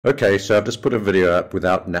Okay, so I've just put a video up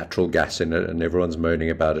without natural gas in it and everyone's moaning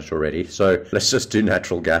about it already. So let's just do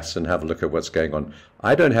natural gas and have a look at what's going on.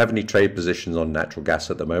 I don't have any trade positions on natural gas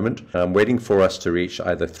at the moment. I'm waiting for us to reach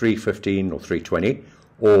either 315 or 320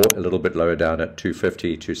 or a little bit lower down at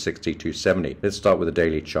 250, 260, 270. Let's start with the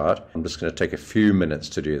daily chart. I'm just going to take a few minutes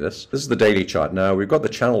to do this. This is the daily chart. Now we've got the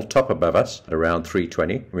channel top above us at around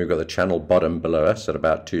 320 and we've got the channel bottom below us at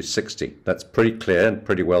about 260. That's pretty clear and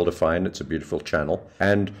pretty well defined. It's a beautiful channel.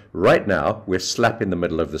 And right now we're slap in the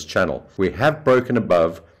middle of this channel. We have broken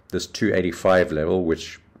above this 285 level,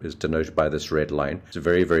 which is denoted by this red line. It's a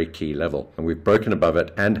very, very key level. And we've broken above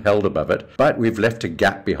it and held above it, but we've left a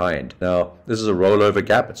gap behind. Now, this is a rollover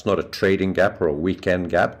gap. It's not a trading gap or a weekend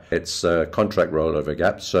gap. It's a contract rollover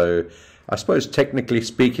gap. So I suppose technically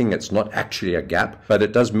speaking, it's not actually a gap, but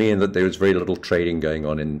it does mean that there is very little trading going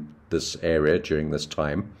on in this area during this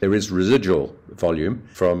time. There is residual volume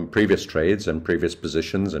from previous trades and previous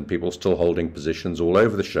positions, and people still holding positions all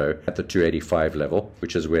over the show at the 285 level,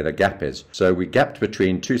 which is where the gap is. So we gapped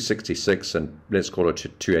between 266 and let's call it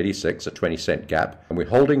 286, a 20-cent gap, and we're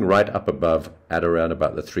holding right up above at around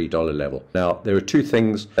about the $3 level. Now, there are two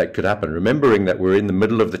things that could happen. Remembering that we're in the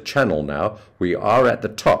middle of the channel now, we are at the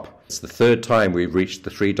top. It's the third time we've reached the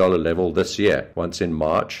 $3 level this year. Once in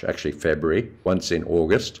March, actually February, once in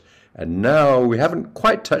August, and now we haven't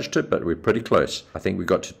quite touched it, but we're pretty close. I think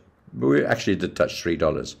we actually did touch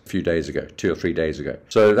 $3 a few days ago, 2 or 3 days ago.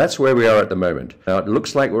 So that's where we are at the moment. Now it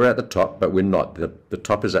looks like we're at the top, but we're not. The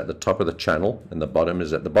top is at the top of the channel and the bottom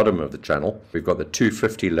is at the bottom of the channel. We've got the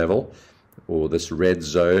 250 level, or this red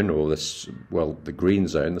zone, or this, well, the green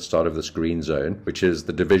zone, the start of this green zone, which is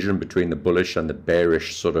the division between the bullish and the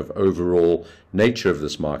bearish sort of overall nature of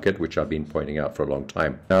this market, which I've been pointing out for a long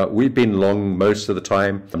time. Now, we've been long most of the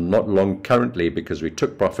time. I'm not long currently because we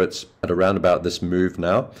took profits at around about this move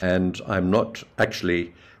now, and I'm not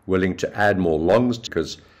actually willing to add more longs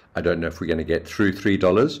because I don't know if we're going to get through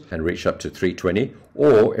 $3 and reach up to 320,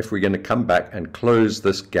 or if we're going to come back and close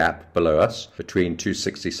this gap below us between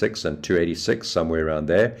 266 and 286, somewhere around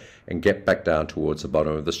there, and get back down towards the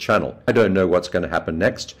bottom of this channel. I don't know what's going to happen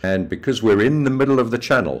next, and because we're in the middle of the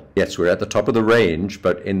channel, yes, we're at the top of the range,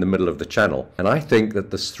 but in the middle of the channel, and I think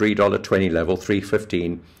that this $3.20 level,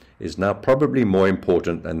 315, is now probably more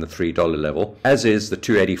important than the $3 level, as is the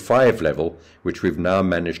 285 level, which we've now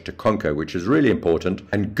managed to conquer, which is really important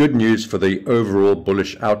and good news for the overall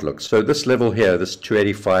bullish outlook. So this level here, this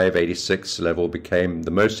 285.86 level, became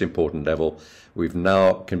the most important level. We've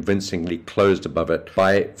now convincingly closed above it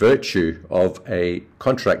by virtue of a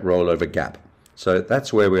contract rollover gap. So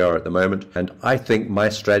that's where we are at the moment, and I think my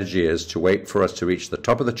strategy is to wait for us to reach the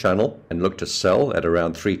top of the channel and look to sell at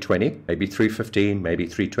around 320, maybe 315, maybe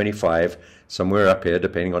 325, somewhere up here,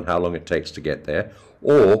 depending on how long it takes to get there,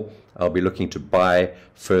 or I'll be looking to buy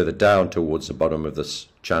further down towards the bottom of this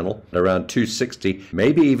channel at around 260,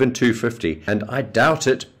 maybe even 250, and I doubt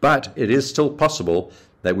it, but it is still possible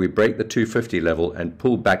that we break the 250 level and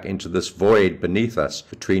pull back into this void beneath us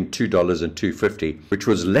between $2 and 250, which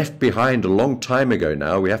was left behind a long time ago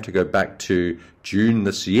now. We have to go back to June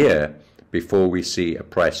this year before we see a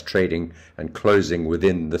price trading and closing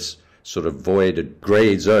within this sort of voided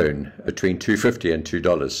gray zone between 250 and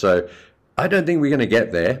 $2. So I don't think we're going to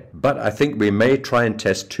get there, but I think we may try and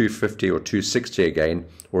test 250 or 260 again,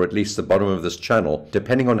 or at least the bottom of this channel,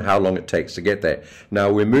 depending on how long it takes to get there. Now,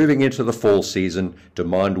 we're moving into the fall season.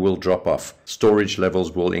 Demand will drop off. Storage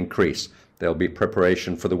levels will increase. There'll be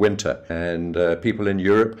preparation for the winter, and people in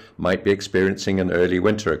Europe might be experiencing an early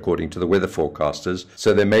winter, according to the weather forecasters.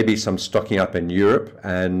 So there may be some stocking up in Europe,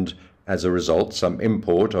 and as a result, some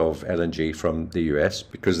import of LNG from the US,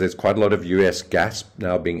 because there's quite a lot of US gas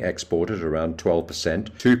now being exported, around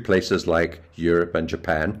 12%, to places like Europe and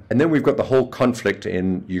Japan. And then we've got the whole conflict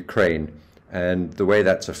in Ukraine and the way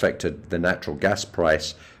that's affected the natural gas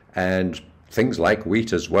price and things like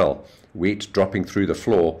wheat as well. Wheat dropping through the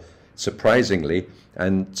floor, surprisingly,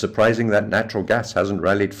 and surprising that natural gas hasn't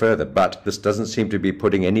rallied further. But this doesn't seem to be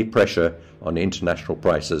putting any pressure on international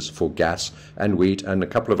prices for gas and wheat and a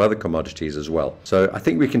couple of other commodities as well. So I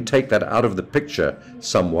think we can take that out of the picture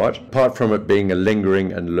somewhat, apart from it being a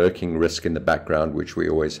lingering and lurking risk in the background, which we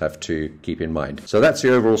always have to keep in mind. So that's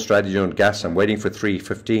the overall strategy on gas. I'm waiting for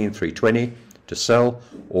 315, 320 to sell,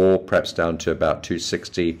 or perhaps down to about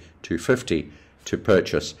 260, 250 to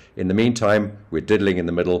purchase. In the meantime, we're diddling in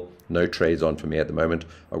the middle. No trades on for me at the moment.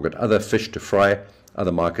 I've got other fish to fry,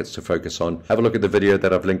 other markets to focus on. Have a look at the video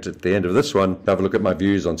that I've linked at the end of this one. Have a look at my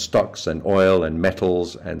views on stocks and oil and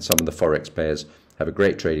metals and some of the Forex pairs. Have a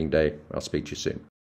great trading day. I'll speak to you soon.